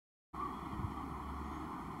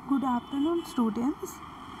Good afternoon, students.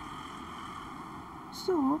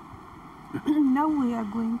 So now we are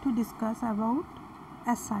going to discuss about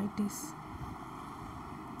ascites.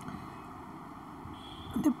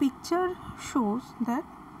 The picture shows that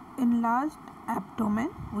enlarged abdomen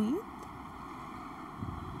with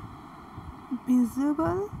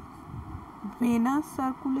visible venous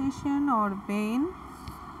circulation or vein,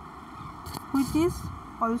 which is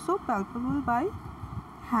also palpable by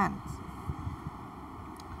hands.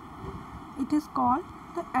 It is called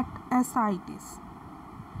the ascites,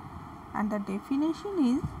 and the definition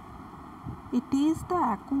is it is the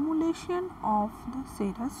accumulation of the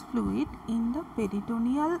serous fluid in the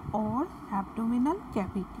peritoneal or abdominal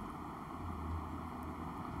cavity.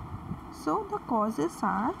 So the causes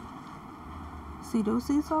are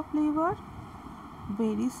cirrhosis of liver,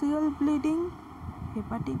 variceal bleeding,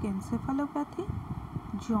 hepatic encephalopathy,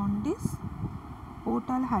 jaundice,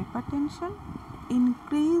 portal hypertension,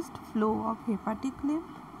 increased flow of hepatic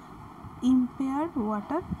lymph, impaired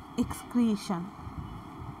water excretion.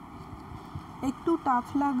 একটু tough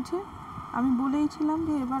লাগছে, আমি বলেইছিলাম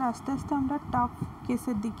যে এবার আস্তে আস্তে আমরা tough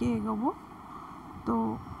কেসের দিকে এগোবো, তো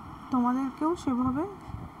তোমাদেরকেও সেভাবে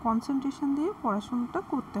কনসেন্ট্রেশন দিয়ে পড়াশোনাটা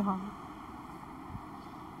করতে হবে।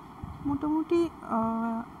 মোটামুটি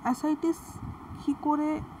অ্যাসাইটিস কী করে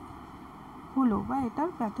হলো বা এটার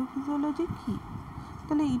প্যাথোফিজিওলজি কী,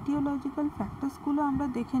 তাহলে ইটিওলজিক্যাল ফ্যাক্টরসগুলো আমরা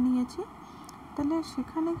দেখে নিয়েছি। তাহলে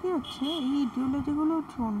সেখানে কি হচ্ছে, এই ইটিওলজিগুলোর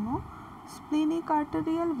জন্য স্প্লিনিক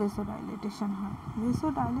আর্টেরিয়াল ভেসোডাইলেটেশন হয়।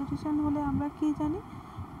 ভেসোডাইলেটেশন হলে আমরা কি জানি,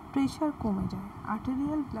 প্রেশার কমে যায়,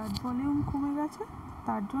 আর্টেরিয়াল ব্লাড ভলিউম কমে গেছে,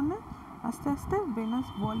 তার জন্য আস্তে আস্তে ভেনাস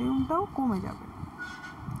ভলিউমটাও কমে যাবে।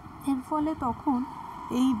 এর ফলে তখন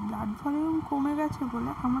এই ব্লাড ভলিউম কমে গেছে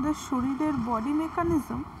বলে আমাদের শরীরের বডি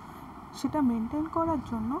মেকানিজম সেটা মেনটেন করার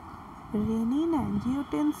জন্য renin,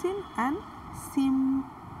 angiotensin and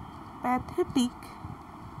sympathetic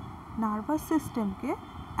nervous সিস্টেমকে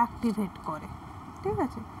অ্যাক্টিভেট করে, ঠিক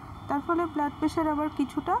আছে। তার ফলে ব্লাড প্রেশার আবার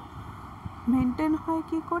কিছুটা মেনটেন হয়।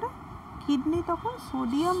 কি করে, কিডনি তখন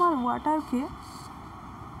সোডিয়াম আর ওয়াটারকে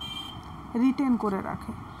রিটেন করে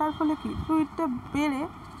রাখে, তার ফলে কি ফ্লুইডটা বেড়ে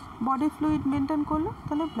বডি ফ্লুইড মেনটেন করলো,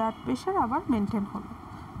 তাহলে ব্লাড প্রেশার আবার মেনটেন হলো।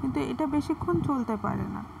 কিন্তু এটা বেশিক্ষণ চলতে পারে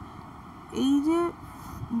না। এই যে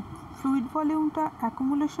ফ্লুইড ভলিউমটা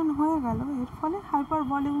অ্যাকুমুলেশন হয়ে গেল, এর ফলে হাইপার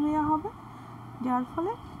ভলিউমিয়া হবে, যার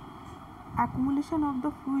ফলে accumulation of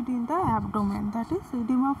the fluid in the abdomen, that is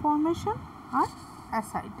edema formation or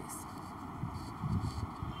ascites.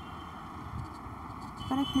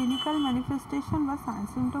 তাহলে ক্লিনিক্যাল ম্যানিফেস্টেশন বা সাইন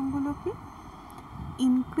সিমটমগুলো কি,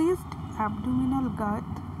 increased abdominal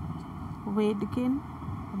guard, weight gain,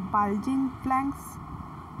 bulging ফ্ল্যাঙ্কস,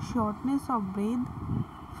 shortness of breadth,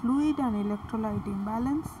 fluid and electrolyte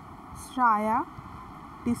imbalance, স্ট্রায়া,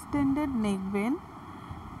 distended neck when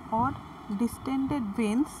or distended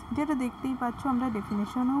veins, যেটা দেখতেই পাচ্ছ আমরা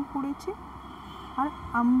ডেফিনেশনেও পড়েছি, আর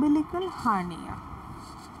umbilical hernia.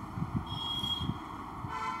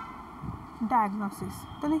 Diagnosis,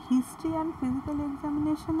 তাহলে history and physical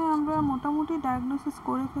এক্সামিনেশনে আমরা মোটামুটি ডায়াগনোসিস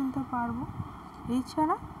করে ফেলতে পারবো।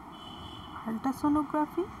 এছাড়া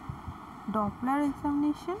ultrasonography, Doppler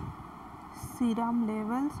examination, serum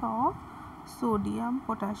levels of sodium,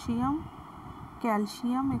 potassium,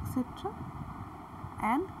 calcium etcetera,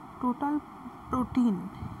 and total protein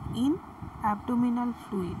in abdominal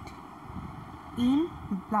fluid, in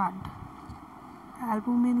blood,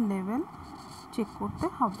 albumin level check করতে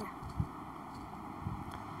হবে।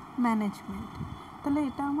 ম্যানেজমেন্ট, তাহলে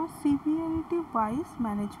এটা আমার সিভিয়ারিটি ওয়াইজ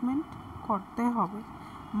ম্যানেজমেন্ট করতে হবে।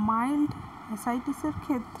 মাইল্ড অ্যাসাইটিসের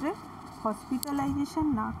ক্ষেত্রে হসপিটালাইজেশন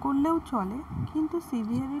না করলেও চলে, কিন্তু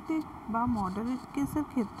সিভিয়ারিটি বা মডারেট কেসের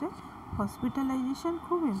ক্ষেত্রে হসপিটালাইজেশন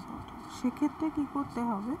খুব ইম্পর্টেন্ট। সেক্ষেত্রে কী করতে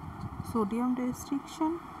হবে, sodium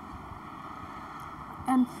restriction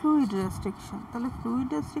and fluid restriction. তাহলে ফ্লুইড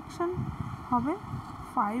রেস্ট্রিকশন হবে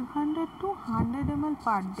 500 to 100 ml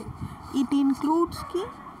per day. It includes কি,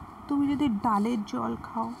 তুমি যদি ডালের জল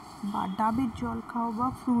খাও বা ডাবের জল খাও বা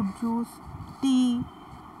ফ্রুট জুস, টি,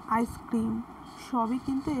 আইসক্রিম, সবই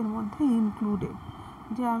কিন্তু এর মধ্যে ইনক্লুডেড।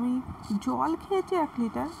 যে আমি জল খেয়েছি 1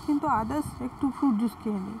 লিটার, কিন্তু আদার্স একটু ফ্রুট জুস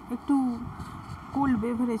খেয়ে নিই, একটু কোল্ড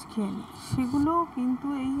বেভারেজ খেয়ে নিই, সেগুলো কিন্তু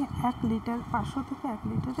এই 1 লিটার 500 থেকে 1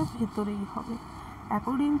 লিটারের ভেতরেই হবে।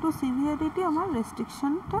 অ্যাকর্ডিং টু সিভিয়ারিটি আমার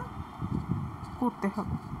রেস্ট্রিকশনটা করতে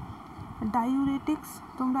হবে। ডাইউরেটিক্স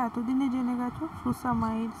তোমরা এতদিনে জেনে গেছো,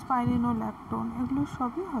 ফ্লুসামাইড, স্পাইরিনোল্যাকটোন, এগুলো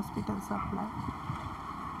সবই hospital supply.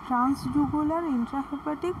 Transjugular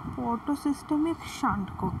intrahepatic portosystemic shunt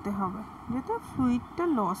করতে হবে, যাতে ফ্লুইডটা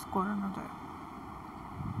লস করানো যায়।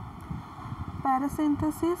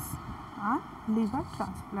 প্যারাসিন্থেসিস আর লিভার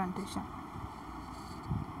ট্রান্সপ্লান্টেশন।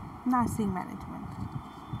 Nursing management.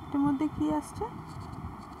 এটার মধ্যে কী আসছে,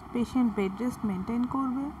 পেশেন্ট বেড রেস্ট মেনটেন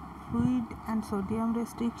করবে, fluid and sodium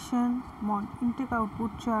restriction, intact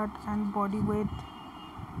output chart and body weight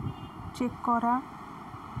check করা,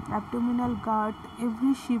 অ্যাবডোমিনাল গার্ড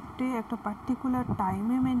এভরি শিফটে একটা পার্টিকুলার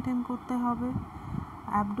টাইমে মেনটেন করতে হবে,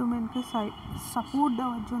 অ্যাবডোমেনকে সাপোর্ট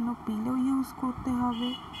দেওয়ার জন্য পিলো ইউজ করতে হবে,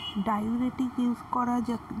 ডায়ুরেটিক ইউজ করা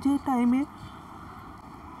যে টাইমে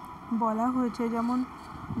বলা হয়েছে, যেমন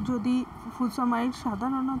যদি ফুলসামাইড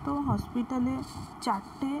সাধারণত হসপিটালে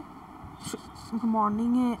 4টে,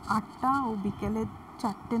 মর্নিংয়ে 8টা ও বিকেলে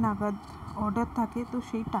 4টে নাগাদ অর্ডার থাকে, তো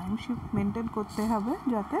সেই টাইম শিফট মেনটেন করতে হবে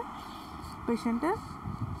যাতে পেশেন্টের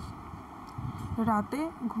রাতে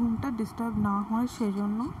ঘুমটা ডিস্টার্ব না হয়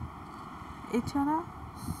সেজন্য। এছাড়া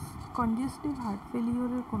কনজেস্টিভ হার্ট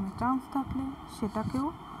ফেলিওরের কোনো চান্স থাকলে সেটাকেও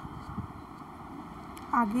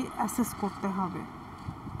আগে অ্যাসেস করতে হবে।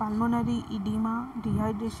 Pulmonary oedema,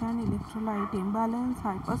 dehydration, electrolyte imbalance,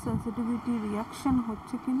 hyper sensitivity reaction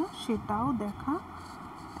হচ্ছে কিনা সেটাও দেখা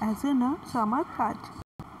অ্যাজ এ নার্স আমার কাজ।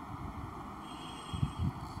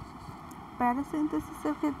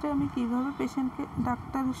 প্যারাসিনথেসিসের ক্ষেত্রে আমি কীভাবে পেশেন্টকে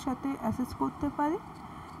ডাক্তারের সাথে অ্যাসেস করতে পারি,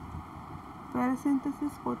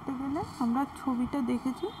 প্যারাসিনথেসিস করতে গেলে আমরা ছবিটা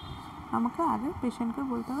দেখেছি, আমাকে আগে পেশেন্টকে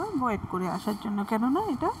বলতে হবে ভয়েড করে আসার জন্য, কেননা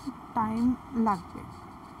এটা টাইম লাগবে।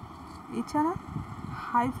 এছাড়া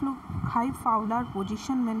হাই ফাউলার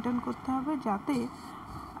পজিশন মেনটেন করতে হবে যাতে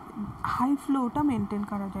হাই ফ্লোটা মেনটেন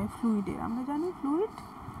করা যায় ফ্লুইডের। আমরা জানি ফ্লুইড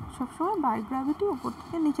সবসময় বাই গ্র্যাভিটি উপর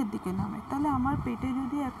থেকে নিচের দিকে নামে, তাহলে আমার পেটে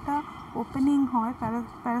যদি একটা ওপেনিং হয়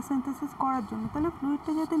প্যারাসিনথেসিস করার জন্য, তাহলে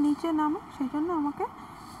ফ্লুইডটা যাতে নিচে নামে সেই জন্য আমাকে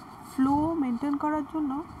ফ্লো মেনটেন করার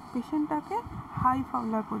জন্য পেশেন্টটাকে হাই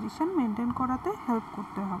ফাউলার পজিশন মেনটেন করাতে হেল্প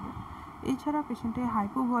করতে হবে। এছাড়া পেশেন্টের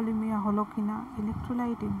হাইপোভলিমিয়া হলো কিনা,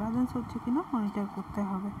 ইলেকট্রোলাইট ইমব্যালেন্স হচ্ছে কিনা মনিটর করতে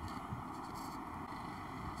হবে।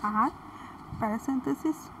 আর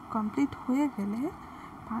প্যারাসিনথেসিস কমপ্লিট হয়ে গেলে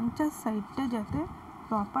পাংচার সাইডটা যাতে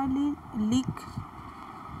প্রপারলি লিক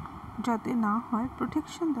যাতে না হয়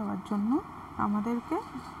প্রোটেকশন দেওয়ার জন্য আমাদেরকে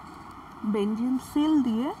বেনজিন সিল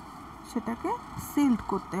দিয়ে সেটাকে সিল্ড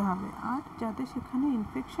করতে হবে, আর যাতে সেখানে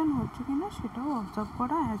ইনফেকশন হচ্ছে কিনা সেটাও অবজার্ভ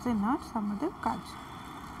করা অ্যাজ এ নার্স আমাদের কাজ।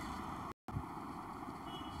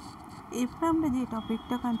 এরপরে আমরা যে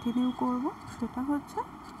টপিকটা কন্টিনিউ করব সেটা হচ্ছে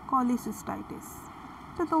কলিসিস্টাইটিস।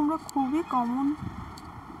 তো তোমরা খুবই কমন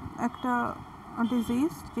একটা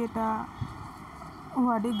ডিজিজ, যেটা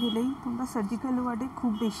ওয়ার্ডে গেলেই তোমরা সার্জিক্যাল ওয়ার্ডে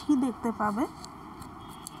খুব বেশি দেখতে পাবে,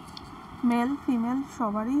 মেল ফিমেল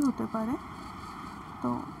সবারই হতে পারে।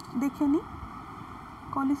 তো দেখে নিই,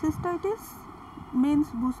 কলিসিস্টাইটিস মিনস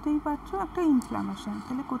বুঝতেই পারছো একটা ইনফ্লামেশন।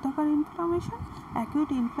 তাহলে কোথাকার inflammation? Acute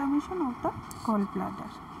inflammation of the gall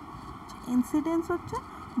bladder. Incidence হচ্ছে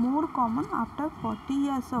more common after 40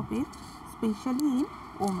 years of age, specially in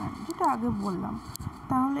woman, যেটা আগে বললাম।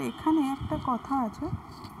 তাহলে এখানে একটা কথা আছে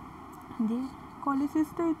যে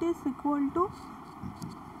কলিসিস্টাইটিস ইকুয়াল টু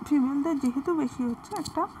ফিমেলদের যেহেতু বেশি হচ্ছে,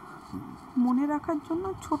 একটা মনে রাখার জন্য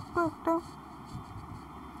ছোট্ট একটা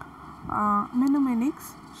মেনোমেনিক্স,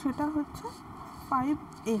 সেটা হচ্ছে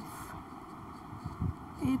 5F।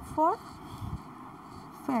 F for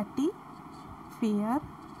fatty, fair,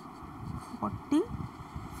 40,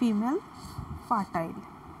 female, fertile.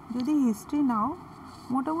 যদি হিস্ট্রি নাও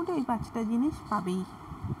মোটামুটি এই 5টা জিনিস পাবেই।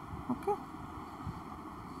 ওকে,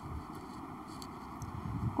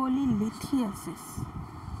 কোলিলিথিয়াসিস,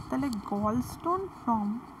 তাহলে গলস্টোন ফর্ম,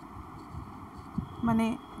 মানে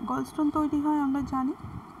গলস্টোন তৈরি হয় আমরা জানি,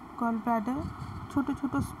 গল ব্লাডার ছোট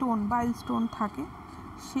ছোট স্টোন, বাইল স্টোন থাকে,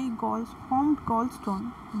 সেই গলস্টোন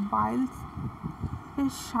বাইলস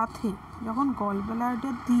এর সাথে যখন গল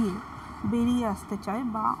ব্লাডার দিয়ে বেরিয়ে আসতে চায়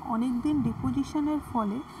বা অনেক দিন ডিপোজিশনের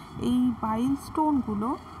ফলে এই বাইল স্টোনগুলো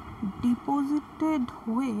ডিপোজিটেড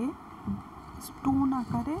হয়ে স্টোন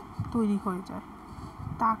আকারে তৈরি হয়ে যায়,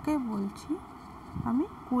 তাকে বলছি আমি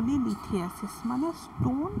কোলিলিথিয়াসিস, মানে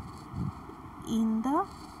stone in the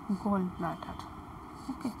gall bladder.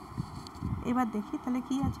 ওকে, এবার দেখি তাহলে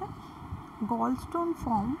কি আছে। Gallstone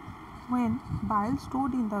form when bile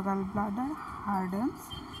stored in the gallbladder hardens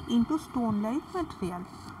into stone-like material.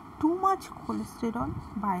 Too much cholesterol,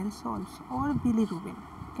 bile salts, or bilirubin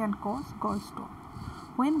can cause gallstone.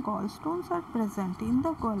 When gallstones are present in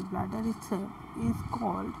the gallbladder itself, is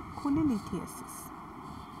called cholelithiasis.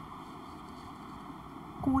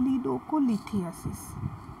 কোলিডোকোলিথিয়াসিস,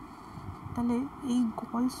 তাহলে এই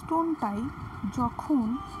গলস্টোনটাই যখন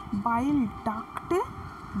বাইল ডাক্টে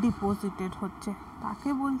deposited হচ্ছে তাকে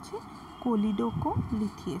বলছি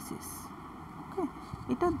কোলিডোকোলিথিয়াসিস। ওকে,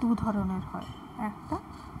 এটা দু ধরনের হয়, একটা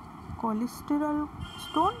কোলেস্টেরল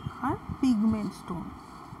স্টোন আর pigment stone.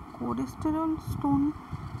 Cholesterol stone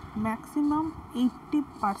maximum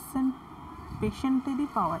 80% পেশেন্টেরই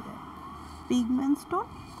পাওয়া যায়। পিগমেন্ট স্টোন,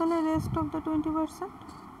 তাহলে রেস্ট অফ দ্য 20%।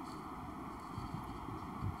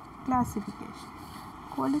 ক্লাসিফিকেশন,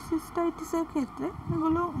 কলিসিস্টাইটিসের ক্ষেত্রে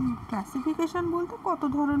এগুলো ক্লাসিফিকেশন বলতে কত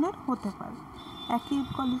ধরনের হতে পারে। Acute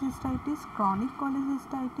কলিসিস্টাইটিস, chronic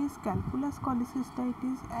কলিসিস্টাইটিস, calculus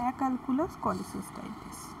কলিসিস্টাইটিস, অ্যাক্যালকুলাস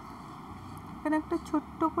কলিসিস্টাইটিস। এখানে একটা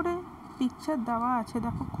ছোট্ট করে পিকচার দেওয়া আছে,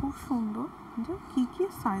 দেখো খুব সুন্দর, যে কী কী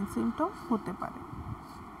সাইন সিমটম হতে পারে।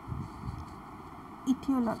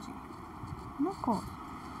 ইটিওলজি মানে কজ,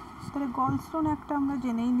 তাহলে গলস্টোন একটা আমরা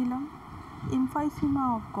জেনেই নিলাম। emphysema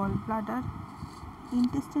of gallbladder,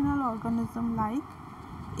 intestinal organism like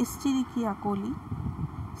Escherichia coli,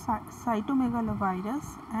 cytomegalovirus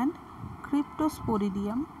and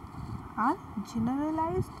cryptosporidium are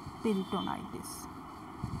generalized peritonitis.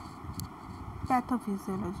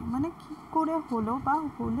 Pathophysiology মানে কী করে হলো বা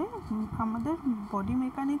হলে আমাদের বডি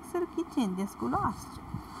মেকানিক্সের কী চেঞ্জেসগুলো আসছে।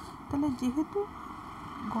 তাহলে যেহেতু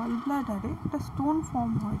গল ব্লাডারে একটা স্টোন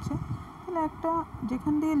ফর্ম হয়েছে, তাহলে একটা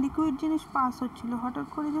যেখান দিয়ে লিকুইড জিনিস পাস হচ্ছিলো হঠাৎ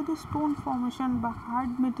করে যদি স্টোন ফর্মেশন বা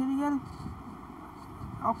হার্ড মেটেরিয়াল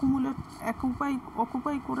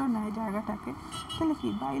অকুপাই করে নেয় জায়গাটাকে, তাহলে কি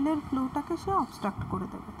বাইলের ফ্লোটাকে সে অবস্ট্রাক্ট করে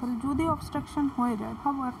দেবে। তাহলে যদি অবস্ট্রাকশন হয়ে যায়,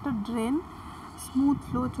 ভাবো একটা ড্রেন স্মুথ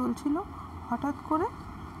ফ্লো চলছিল, হঠাৎ করে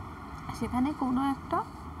সেখানে কোনো একটা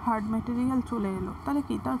হার্ড মেটেরিয়াল চলে এলো, তাহলে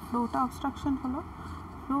কি তার ফ্লোটা অবস্ট্রাকশন হলো।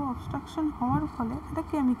 ফ্লো অবস্ট্রাকশন হওয়ার ফলে একটা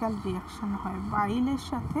কেমিক্যাল রিয়াকশান হয় বাইলের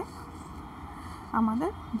সাথে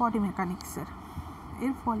আমাদের বডি মেকানিক্সের।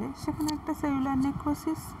 এর ফলে সেখানে একটা সেলুলার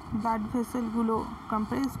নেক্রোসিস, ব্লাড ভেসেলগুলো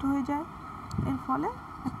কম্প্রেসড হয়ে যায়, এর ফলে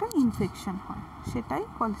একটা ইনফেকশন হয়, সেটাই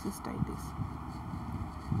কলিসিস্টাইটিস।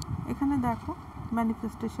 এখানে দেখো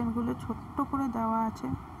ম্যানিফেস্টেশনগুলো ছোট্ট করে দেওয়া আছে,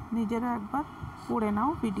 নিজেরা একবার পড়ে নাও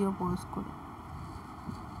ভিডিও পজ করে।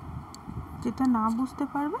 যেটা না বুঝতে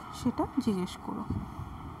পারবে সেটা জিজ্ঞেস করো।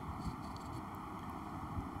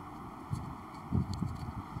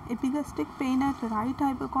 Epigastric pain at right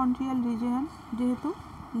হাইপোকন্ড্রিয়াল region, যেহেতু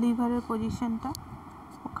লিভারের পজিশনটা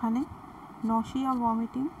ওখানে, nausea,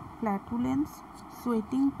 vomiting, ফ্ল্যাটুলেন্স,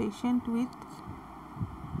 sweating, patient with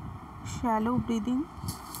shallow breathing,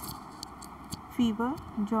 fever,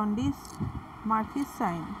 jaundice, Murphy's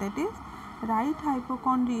sign, that is right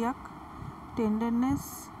hypochondriac tenderness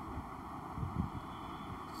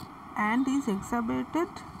and is exacerbated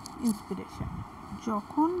inspiration.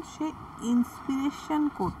 যখন সে ইন্সপিরেশন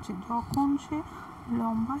করছে, যখন সে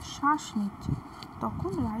লম্বা শ্বাস নিচ্ছে,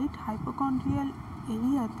 তখন রাইট হাইপোকন্ড্রিয়াল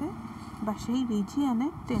এরিয়াতে বা সেই রিজিয়ানে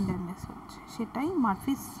টেন্ডারনেস হচ্ছে, সেটাই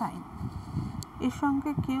মার্ফিস সাইন। এর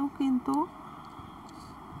সঙ্গে কেউ কিন্তু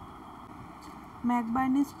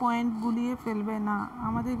ম্যাকবার্নিস পয়েন্ট গুলিয়ে ফেলবে না,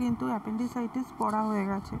 আমাদের কিন্তু অ্যাপেন্ডিসাইটিস পড়া হয়ে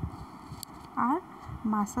গেছে। আর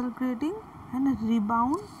muscle grading and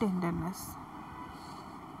rebound tenderness.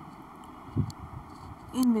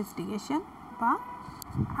 Investigation বা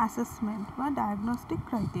অ্যাসেসমেন্ট বা ডায়াগনস্টিক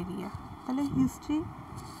ক্রাইটেরিয়া, তাহলে history,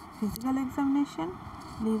 physical examination,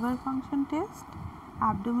 liver function test,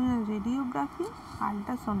 abdominal radiography,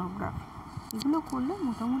 ultrasonography, এগুলো করলে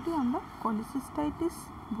মোটামুটি আমরা কলিসিস্টাইটিস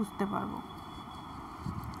বুঝতে পারবো।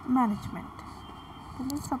 ম্যানেজমেন্ট,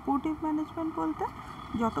 তাহলে সাপোর্টিভ ম্যানেজমেন্ট বলতে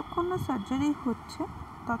যতক্ষণ না সার্জারি হচ্ছে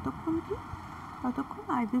ততক্ষণ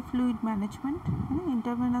আইভি ফ্লুইড ম্যানেজমেন্ট, মানে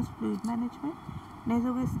ইন্টারভেনাস ফ্লুইড ম্যানেজমেন্ট,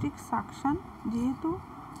 নেজোগ্যাস্ট্রিক সাকশন, যেহেতু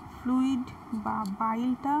ফ্লুইড বা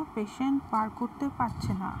বাইলটা পেশেন্ট পার করতে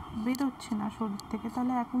পারছে না, বেরোচ্ছে না শরীর থেকে,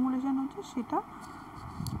 তাহলে অ্যাকুমুলেশন হচ্ছে, সেটা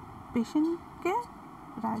পেশেন্টকে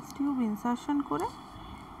রাইস টিউব ইনসারশন করে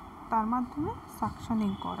তার মাধ্যমে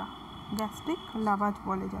সাকশনিং করা, গ্যাস্ট্রিক লাভাজ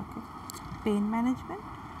বলে যাকে। Pen management,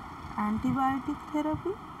 antibiotic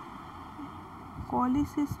therapy,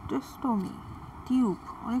 কলিসিস্টোস্টমি tube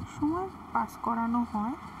অনেক সময় পাস করানো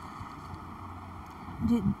হয়,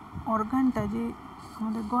 যে অর্গানটা যে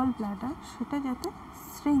আমাদের গল ব্লাডার সেটা যাতে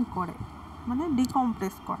শ্রিঙ্ক করে, মানে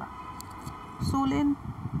ডিকম্প্রেস করা, সোলেন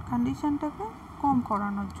কন্ডিশনটাকে কম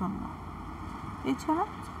করানোর জন্য। এছাড়া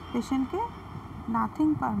পেশেন্টকে নাথিং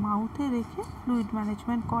পার মাউথে রেখে ফ্লুইড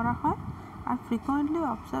ম্যানেজমেন্ট করা হয়, আর ফ্রিকোয়েন্টলি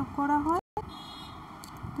অবজার্ভ করা হয়।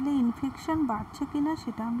 তাহলে ইনফেকশন বাড়ছে কিনা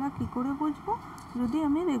সেটা আমরা কী করে বুঝবো? যদি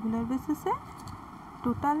আমি রেগুলার বেসিসে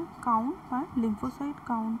টোটাল কাউন্ট বা লিম্ফোসাইট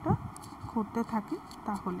কাউন্টটা করতে থাকি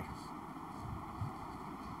তাহলে।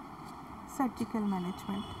 Surgical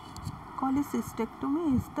management, কলিসিস্টেক্টমি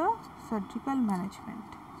is the surgical management.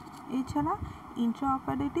 এছাড়া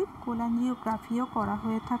ইন্ট্রাঅপারেটিভ কোলাঞ্জিওগ্রাফিও করা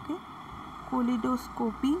হয়ে থাকে,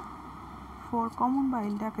 কোলিডোস্কোপি for common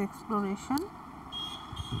bile duct exploration.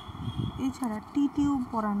 এছাড়া টিউব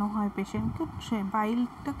পরানো হয় পেশেন্টকে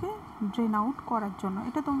বাইলটাকে ড্রেন আউট করার জন্য।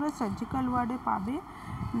 এটা তোমরা সার্জিক্যাল ওয়ার্ডে পাবে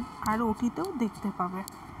আর ওটিতেও দেখতে পাবে।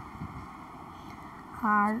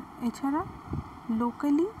 আর এছাড়া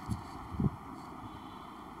লোকালি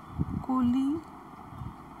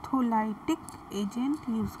কোলিথোলাইটিক এজেন্ট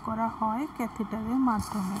ইউজ করা হয় ক্যাথেটারের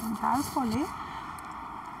মাধ্যমে, যার ফলে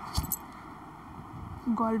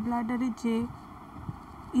গল ব্লাডারে যে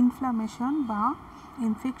ইনফ্লামেশন বা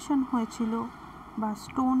ইনফেকশন হয়েছিল বা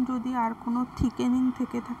স্টোন যদি আর কোনো থিকেনিং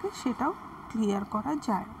থেকে থাকে সেটাও ক্লিয়ার করা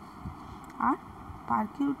যায়। আর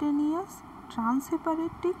পারকিউটেনিয়াস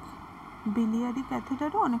ট্রান্সহেপারেটিক বিলিয়ারি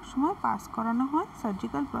ক্যাথেটারও অনেক সময় পাস করানো হয়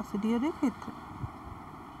সার্জিক্যাল প্রসিডিওরের ক্ষেত্রে।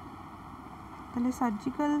 তাহলে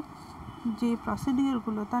সার্জিক্যাল যে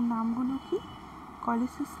প্রসিডিওরগুলো তার নামগুলো কি?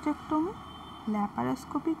 কলিসিস্টেক্টমি,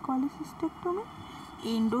 laparoscopic কলিসিস্টেক্টমি,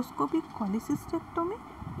 endoscopic কলিসিস্টেক্টমি,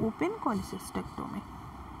 open কলিসিস্টেক্টমি।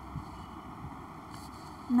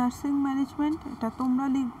 Nursing management, এটা তোমরা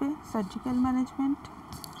লিখবে। সার্জিক্যাল ম্যানেজমেন্ট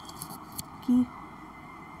কি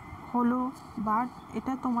হলো, বাট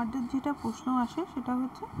এটা তোমাদের যেটা প্রশ্ন আসে সেটা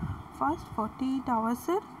হচ্ছে ফার্স্ট 48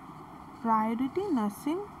 আওয়ার্সের প্রায়োরিটি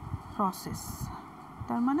নার্সিং প্রসেস।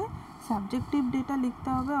 তার মানে সাবজেক্টিভ ডেটা লিখতে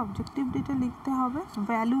হবে, অবজেক্টিভ ডেটা লিখতে হবে,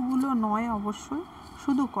 ভ্যালুগুলো নয় অবশ্যই,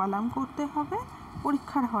 শুধু কলাম করতে হবে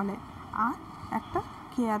পরীক্ষার হলে, আর একটা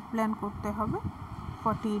কেয়ার প্ল্যান করতে হবে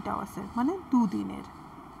 48 আওয়ার্সের, মানে 2 দিনের।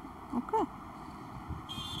 ওকে,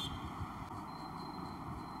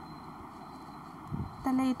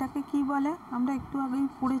 তাহলে এটাকে কি বলে আমরা একটু আগেই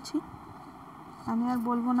পড়েছি, আমি আর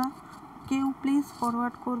বলবো না। কেউ প্লিজ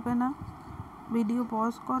ফরওয়ার্ড করবে না, ভিডিও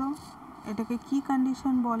পজ করো, এটাকে কি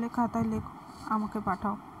কন্ডিশন বলে খাতায় লেখো, আমাকে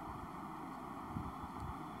পাঠাও।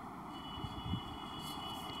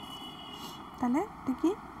 তাহলে এটা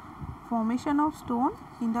কি? Formation of stone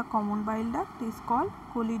in the common bile duct is called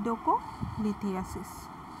কোলিডোকোলিথিয়াসিস।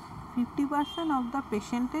 50% of the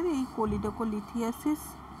পেশেন্টের এই কোলিডোকোলিথিয়াসিস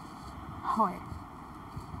হয়।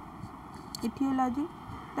 ইটিওলজি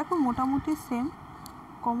দেখো মোটামুটি same.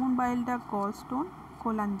 Common bile duct gall stone,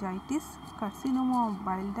 cholangitis, carcinoma of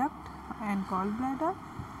bile duct and gall bladder,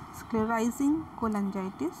 স্ক্লেরাইজিং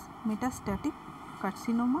cholangitis, metastatic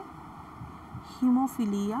carcinoma,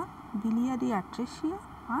 haemophilia, biliary atresia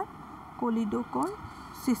R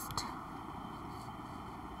কোলিডোকোলসিস্ট।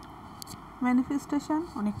 Manifestation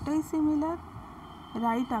অনেকটাই similar.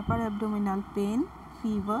 Right upper abdominal pain,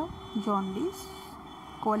 fever, jaundice,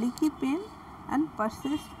 colicky pain and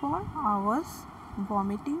persist for hours,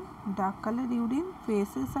 vomiting, dark color urine,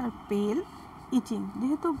 faces are pale, itching।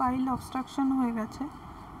 যেহেতু বাইল obstruction হয়ে গেছে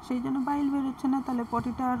সেই জন্য বাইল বেরোচ্ছে না, তাহলে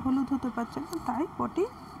পটিটা আর হলুদ হতে পারছে না, তাই পটি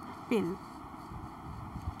পেল।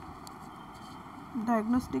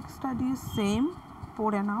 ডায়াগনস্টিক স্টাডি সেম,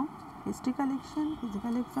 পড়ে নাও। History collection,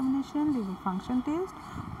 physical examination, liver function test,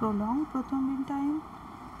 prolong প্রথমিন time,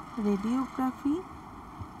 radiography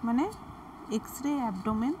মানে X-ray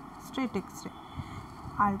abdomen, straight X-ray,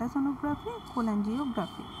 ultrasonography,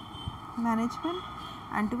 কোলাঞ্জিওগ্রাফি। Management,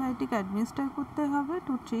 antibiotic administer করতে হবে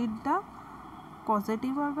to treat the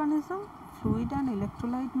causative organism, fluid and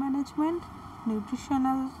electrolyte management,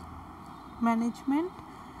 nutritional management,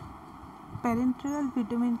 parenteral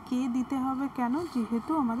vitamin K দিতে হবে কেন?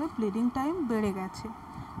 যেহেতু আমাদের bleeding time বেড়ে গেছে।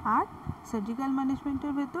 আর সার্জিক্যাল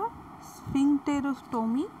ম্যানেজমেন্টের ভেতর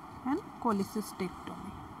স্ফিংটেরোস্টমি অ্যান্ড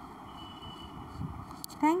কোলিসিস্টেক্টমি।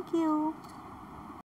 Thank you.